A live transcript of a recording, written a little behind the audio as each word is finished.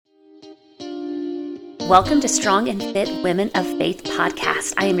Welcome to Strong and Fit Women of Faith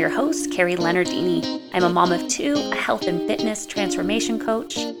podcast. I am your host, Carrie Leonardini. I'm a mom of two, a health and fitness transformation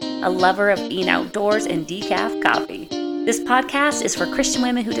coach, a lover of being outdoors and decaf coffee. This podcast is for Christian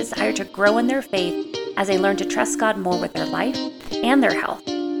women who desire to grow in their faith as they learn to trust God more with their life and their health,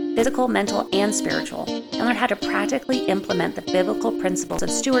 physical, mental, and spiritual, and learn how to practically implement the biblical principles of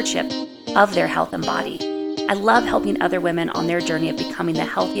stewardship of their health and body. I love helping other women on their journey of becoming the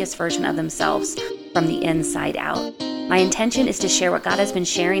healthiest version of themselves from the inside out. My intention is to share what God has been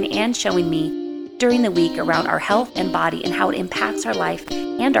sharing and showing me during the week around our health and body and how it impacts our life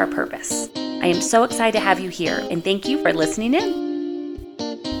and our purpose. I am so excited to have you here, and thank you for listening in.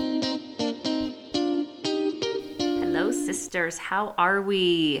 Hello, sisters. How are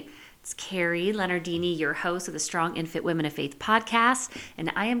we? It's Carrie Leonardini, your host of the Strong and Fit Women of Faith podcast,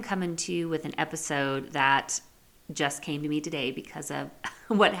 and I am coming to you with an episode that just came to me today because of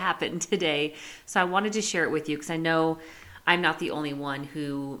what happened today. So I wanted to share it with you because I know I'm not the only one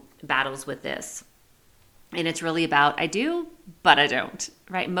who battles with this. And it's really about I do, but I don't,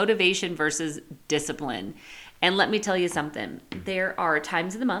 right? Motivation versus discipline. And let me tell you something. There are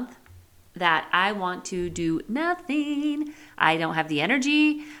times of the month that I want to do nothing. I don't have the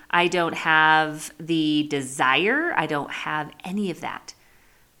energy. I don't have the desire. I don't have any of that.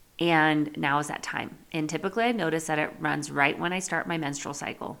 And now is that time. And typically I notice that it runs right when I start my menstrual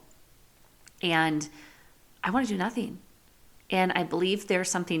cycle. And I want to do nothing. And I believe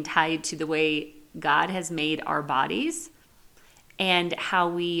there's something tied to the way God has made our bodies and how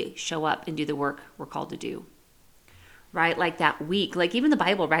we show up and do the work we're called to do. Right? Like that week, like even the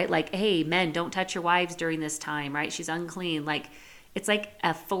Bible, right? Like, hey, men, don't touch your wives during this time, right? She's unclean. Like, it's like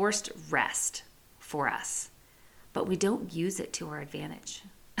a forced rest for us, but we don't use it to our advantage.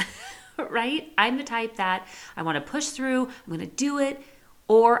 Right? I'm the type that I want to push through, I'm going to do it,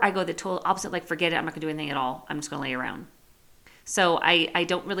 or I go the total opposite, like forget it, I'm not going to do anything at all. I'm just going to lay around. So I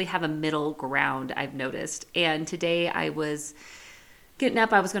don't really have a middle ground, I've noticed. And today I was getting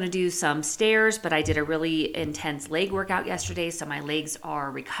up, I was going to do some stairs, but I did a really intense leg workout yesterday, so my legs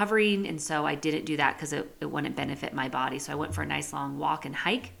are recovering, and so I didn't do that because it wouldn't benefit my body. So I went for a nice long walk and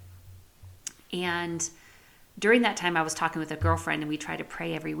hike. And during that time, I was talking with a girlfriend, and we try to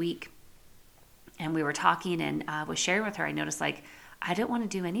pray every week. And we were talking, and I was sharing with her, I noticed, like, I don't want to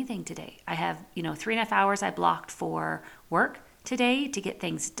do anything today. I have, 3.5 hours I blocked for work today to get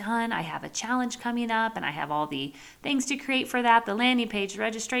things done. I have a challenge coming up, and I have all the things to create for that, the landing page, the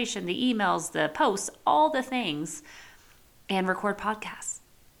registration, the emails, the posts, all the things, and record podcasts,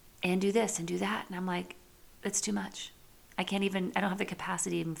 and do this and do that. And I'm like, it's too much. I don't have the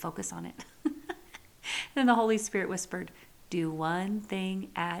capacity to even focus on it. And the Holy Spirit whispered, do one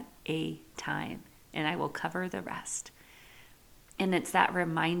thing at a time, and I will cover the rest. And it's that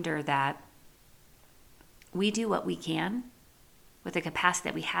reminder that we do what we can with the capacity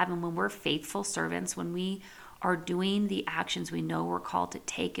that we have. And when we're faithful servants, when we are doing the actions we know we're called to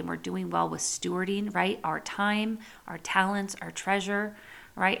take, and we're doing well with stewarding, right? Our time, our talents, our treasure,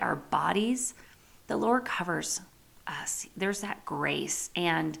 right? Our bodies, the Lord covers us. There's that grace.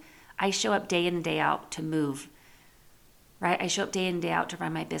 And I show up day in and day out to move, right? I show up day in and day out to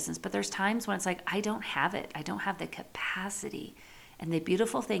run my business. But there's times when it's like, I don't have it. I don't have the capacity. And the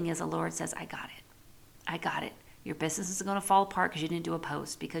beautiful thing is the Lord says, I got it. I got it. Your business is going to fall apart because you didn't do a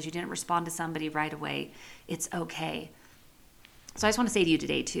post, because you didn't respond to somebody right away. It's okay. So I just want to say to you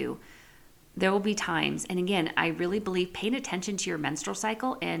today too, there will be times, and again, I really believe paying attention to your menstrual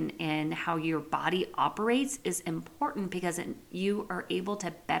cycle and how your body operates is important, because you are able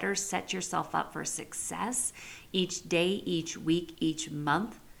to better set yourself up for success each day, each week, each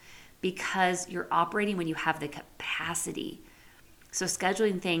month, because you're operating when you have the capacity. So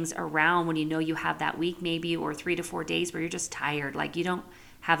scheduling things around when you know you have that week maybe, or 3 to 4 days where you're just tired, like you don't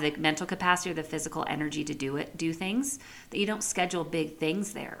have the mental capacity or the physical energy to do things, that you don't schedule big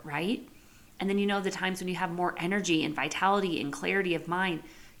things there, right? And then the times when you have more energy and vitality and clarity of mind,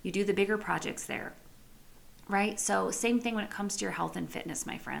 you do the bigger projects there, right? So same thing when it comes to your health and fitness,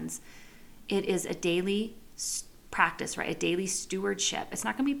 my friends. It is a daily practice, right? A daily stewardship. It's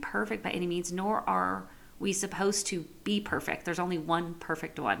not going to be perfect by any means, nor are we supposed to be perfect. There's only one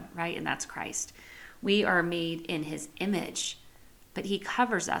perfect one, right? And that's Christ. We are made in his image, but he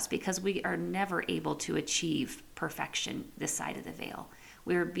covers us because we are never able to achieve perfection this side of the veil.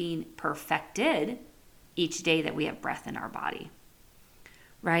 We're being perfected each day that we have breath in our body,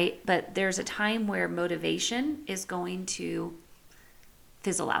 right? But there's a time where motivation is going to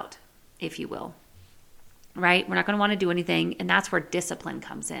fizzle out, if you will, right? We're not going to want to do anything, and that's where discipline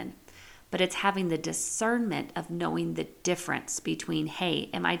comes in. but it's having the discernment of knowing the difference between, hey,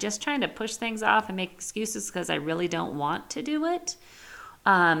 am I just trying to push things off and make excuses because I really don't want to do it?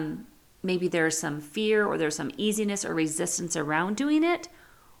 Maybe there's some fear or there's some easiness or resistance around doing it.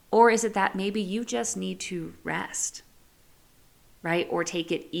 Or is it that maybe you just need to rest, right? Or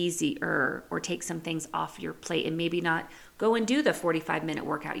take it easier, or take some things off your plate and maybe not go and do the 45-minute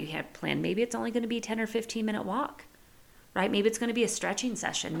workout you had planned. Maybe it's only going to be a 10 or 15-minute walk, right? Maybe it's going to be a stretching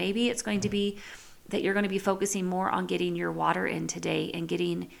session. Maybe it's going to be that you're going to be focusing more on getting your water in today and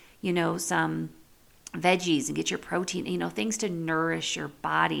getting, some veggies and get your protein, things to nourish your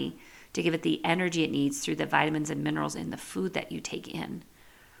body, to give it the energy it needs through the vitamins and minerals in the food that you take in,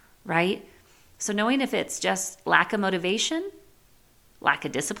 right? So knowing if it's just lack of motivation, lack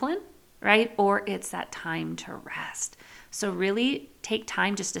of discipline, right? Or it's that time to rest. So really take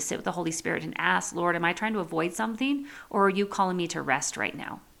time just to sit with the Holy Spirit and ask, Lord, am I trying to avoid something, or are you calling me to rest right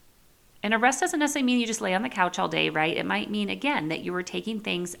now? And a rest doesn't necessarily mean you just lay on the couch all day, right? It might mean, again, that you were taking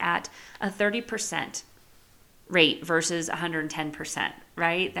things at a 30% rate versus 110%,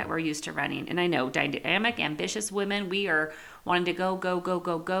 right? That we're used to running. And I know dynamic, ambitious women, we are wanting to go, go, go,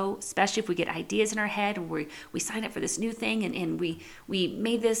 go, go, especially if we get ideas in our head and we sign up for this new thing and we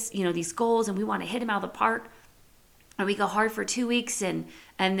made this, these goals and we want to hit them out of the park. And we go hard for 2 weeks and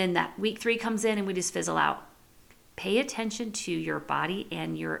then that week 3 comes in and we just fizzle out. Pay attention to your body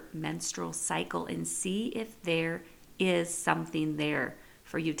and your menstrual cycle and see if there is something there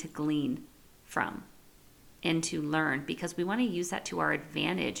for you to glean from and to learn, because we want to use that to our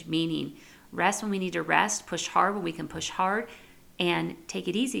advantage, meaning rest when we need to rest, push hard when we can push hard, and take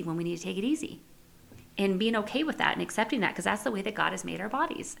it easy when we need to take it easy. And being okay with that and accepting that, because that's the way that God has made our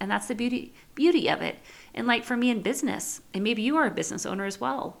bodies. And that's the beauty of it. And like for me in business, and maybe you are a business owner as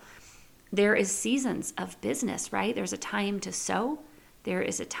well, there is seasons of business, right? There's a time to sow. There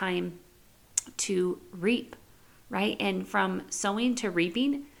is a time to reap, right? And from sowing to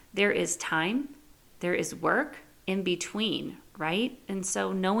reaping, there is time, there is work in between, right? And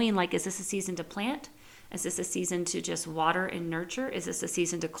so knowing, like, is this a season to plant? Is this a season to just water and nurture? Is this a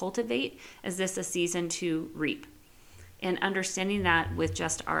season to cultivate? Is this a season to reap? And understanding that with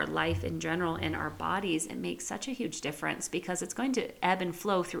just our life in general and our bodies, it makes such a huge difference, because it's going to ebb and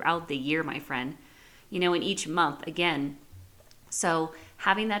flow throughout the year, my friend, in each month again. So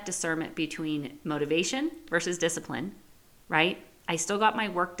having that discernment between motivation versus discipline, right? I still got my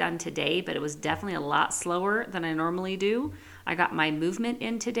work done today, but it was definitely a lot slower than I normally do. I got my movement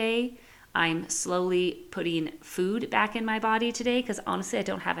in today. I'm slowly putting food back in my body today because honestly, I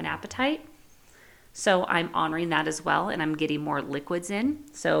don't have an appetite. So I'm honoring that as well, and I'm getting more liquids in.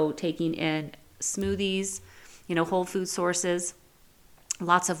 So taking in smoothies, whole food sources,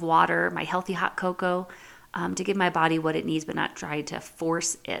 lots of water, my healthy hot cocoa, to give my body what it needs, but not try to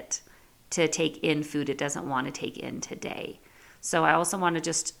force it to take in food it doesn't want to take in today. So I also want to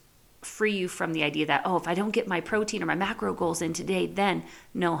just free you from the idea that, if I don't get my protein or my macro goals in today, then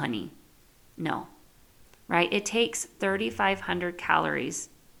no, honey, no, right? It takes 3,500 calories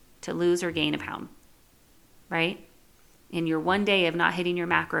to lose or gain a pound, right? In your 1 day of not hitting your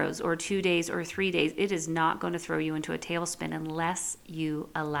macros, or 2 days or 3 days, it is not going to throw you into a tailspin unless you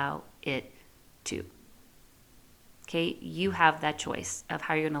allow it to. Okay, you have that choice of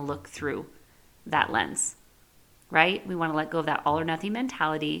how you're going to look through that lens, right? We want to let go of that all or nothing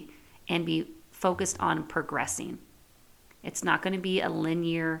mentality and be focused on progressing. It's not going to be a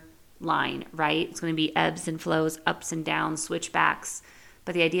linear line, right? It's going to be ebbs and flows, ups and downs, switchbacks.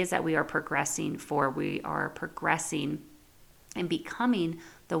 But the idea is that we are progressing and becoming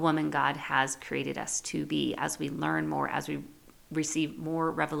the woman God has created us to be, as we learn more, as we receive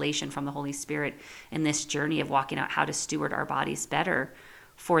more revelation from the Holy Spirit in this journey of walking out how to steward our bodies better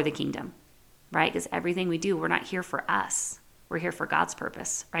for the kingdom, right? Because everything we do, we're not here for us. We're here for God's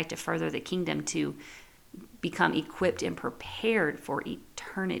purpose, right? To further the kingdom, to become equipped and prepared for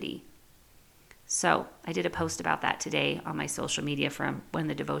eternity. So I did a post about that today on my social media from one of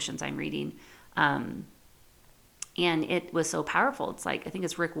the devotions I'm reading. And it was so powerful. It's like, I think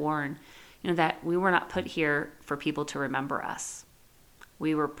it's Rick Warren, that we were not put here for people to remember us.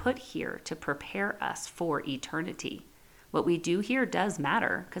 We were put here to prepare us for eternity. What we do here does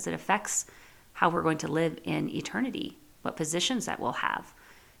matter, because it affects how we're going to live in eternity, what positions that we'll have,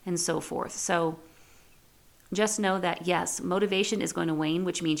 and so forth. So just know that, yes, motivation is going to wane,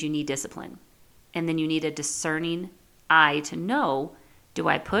 which means you need discipline. And then you need a discerning eye to know, do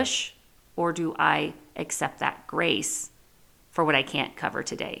I push or do I accept that grace for what I can't cover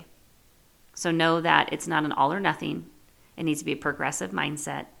today? So know that it's not an all or nothing. It needs to be a progressive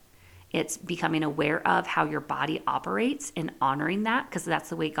mindset. It's becoming aware of how your body operates and honoring that, because that's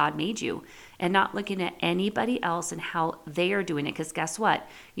the way God made you, and not looking at anybody else and how they are doing it. Because guess what?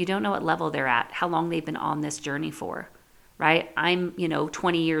 You don't know what level they're at, how long they've been on this journey for, right? I'm,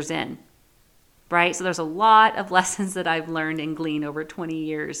 20 years in, right? So there's a lot of lessons that I've learned and gleaned over 20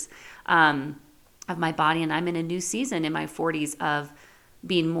 years of my body. And I'm in a new season in my 40s of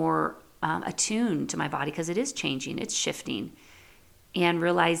being more attuned to my body, because it is changing, it's shifting. And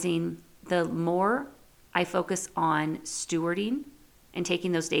realizing the more I focus on stewarding and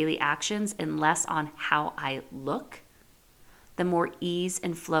taking those daily actions and less on how I look, the more ease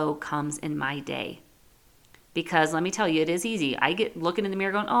and flow comes in my day. Because let me tell you, it is easy. I get looking in the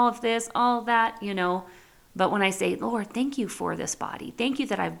mirror going, all of this, all that, But when I say, Lord, thank you for this body. Thank you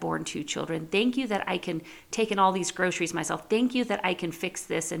that I've born 2 children. Thank you that I can take in all these groceries myself. Thank you that I can fix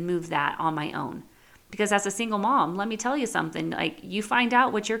this and move that on my own. Because as a single mom, let me tell you something, like you find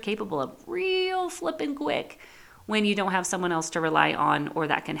out what you're capable of real flipping quick when you don't have someone else to rely on, or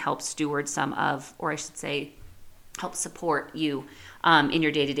that can help steward some of, or I should say, help support you in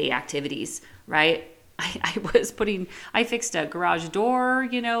your day-to-day activities, right? I fixed a garage door,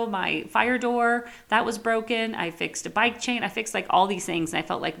 my fire door, that was broken. I fixed a bike chain. I fixed like all these things. And I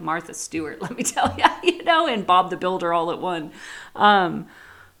felt like Martha Stewart, let me tell you, and Bob the Builder all at one.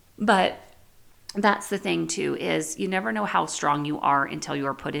 But that's the thing too, is you never know how strong you are until you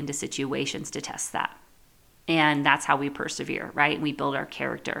are put into situations to test that. And that's how we persevere, right? And we build our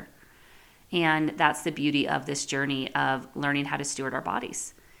character. And that's the beauty of this journey of learning how to steward our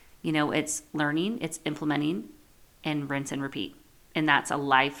bodies. It's learning, it's implementing, and rinse and repeat. And that's a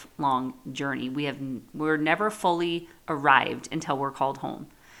lifelong journey. We're never fully arrived until we're called home.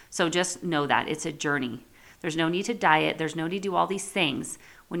 So just know that it's a journey. There's no need to diet. There's no need to do all these things.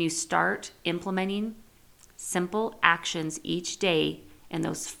 When you start implementing simple actions each day and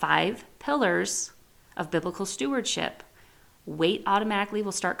those 5 pillars of biblical stewardship, weight automatically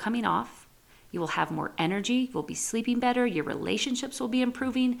will start coming off. You will have more energy. You'll be sleeping better. Your relationships will be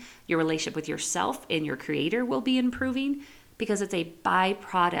improving. Your relationship with yourself and your Creator will be improving, because it's a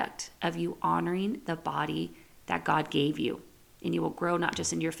byproduct of you honoring the body that God gave you. And you will grow not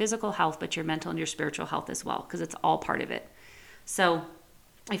just in your physical health, but your mental and your spiritual health as well, because it's all part of it. So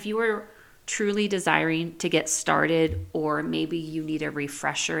if you are truly desiring to get started, or maybe you need a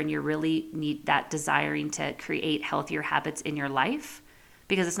refresher and you really need that desiring to create healthier habits in your life,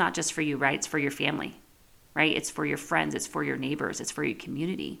 because it's not just for you, right? It's for your family, right? It's for your friends. It's for your neighbors. It's for your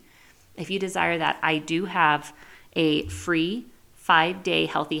community. If you desire that, I do have a free 5-day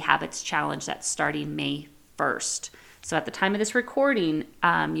Healthy Habits Challenge that's starting May 1st. So at the time of this recording,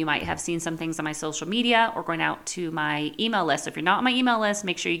 you might have seen some things on my social media or going out to my email list. So if you're not on my email list,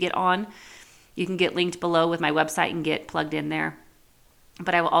 make sure you get on. You can get linked below with my website and get plugged in there.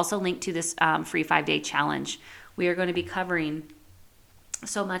 But I will also link to this free 5-day challenge. We are going to be covering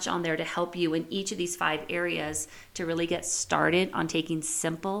so much on there to help you in each of these 5 areas to really get started on taking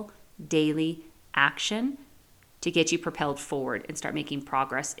simple daily action to get you propelled forward and start making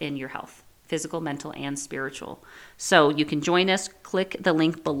progress in your health. Physical, mental, and spiritual. So you can join us. Click the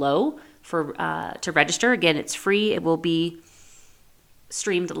link below for to register. Again, it's free. It will be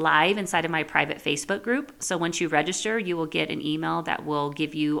streamed live inside of my private Facebook group. So once you register, you will get an email that will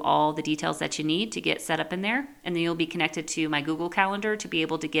give you all the details that you need to get set up in there. And then you'll be connected to my Google Calendar to be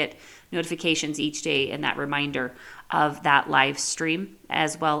able to get notifications each day and that reminder of that live stream,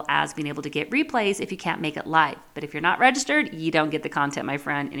 as well as being able to get replays if you can't make it live. But if you're not registered, you don't get the content, my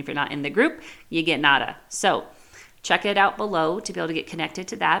friend. And if you're not in the group, you get nada. So check it out below to be able to get connected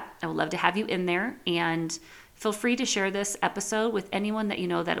to that. I would love to have you in there, and feel free to share this episode with anyone that you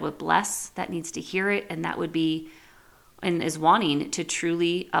know that it would bless, that needs to hear it, and that would be and is wanting to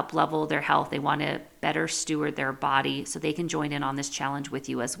truly up-level their health. They want to better steward their body so they can join in on this challenge with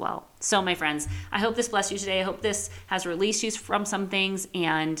you as well. So my friends, I hope this blessed you today. I hope this has released you from some things,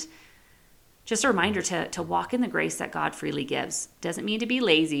 and just a reminder to walk in the grace that God freely gives. Doesn't mean to be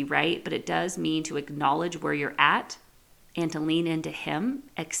lazy, right? But it does mean to acknowledge where you're at and to lean into Him,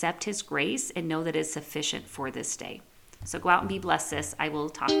 accept His grace, and know that it's sufficient for this day. So go out and be blessed, sis. I will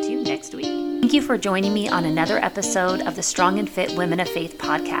talk to you next week. Thank you for joining me on another episode of the Strong and Fit Women of Faith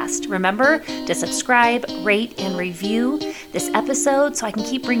podcast. Remember to subscribe, rate, and review this episode so I can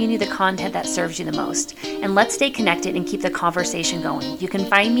keep bringing you the content that serves you the most. And let's stay connected and keep the conversation going. You can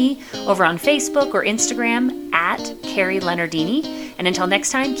find me over on Facebook or Instagram at Carrie Leonardini. And until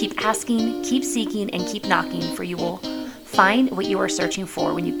next time, keep asking, keep seeking, and keep knocking, for you will find what you are searching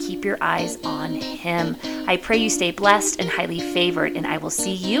for when you keep your eyes on Him. I pray you stay blessed and highly favored, and I will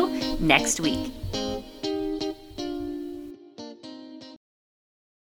see you next week.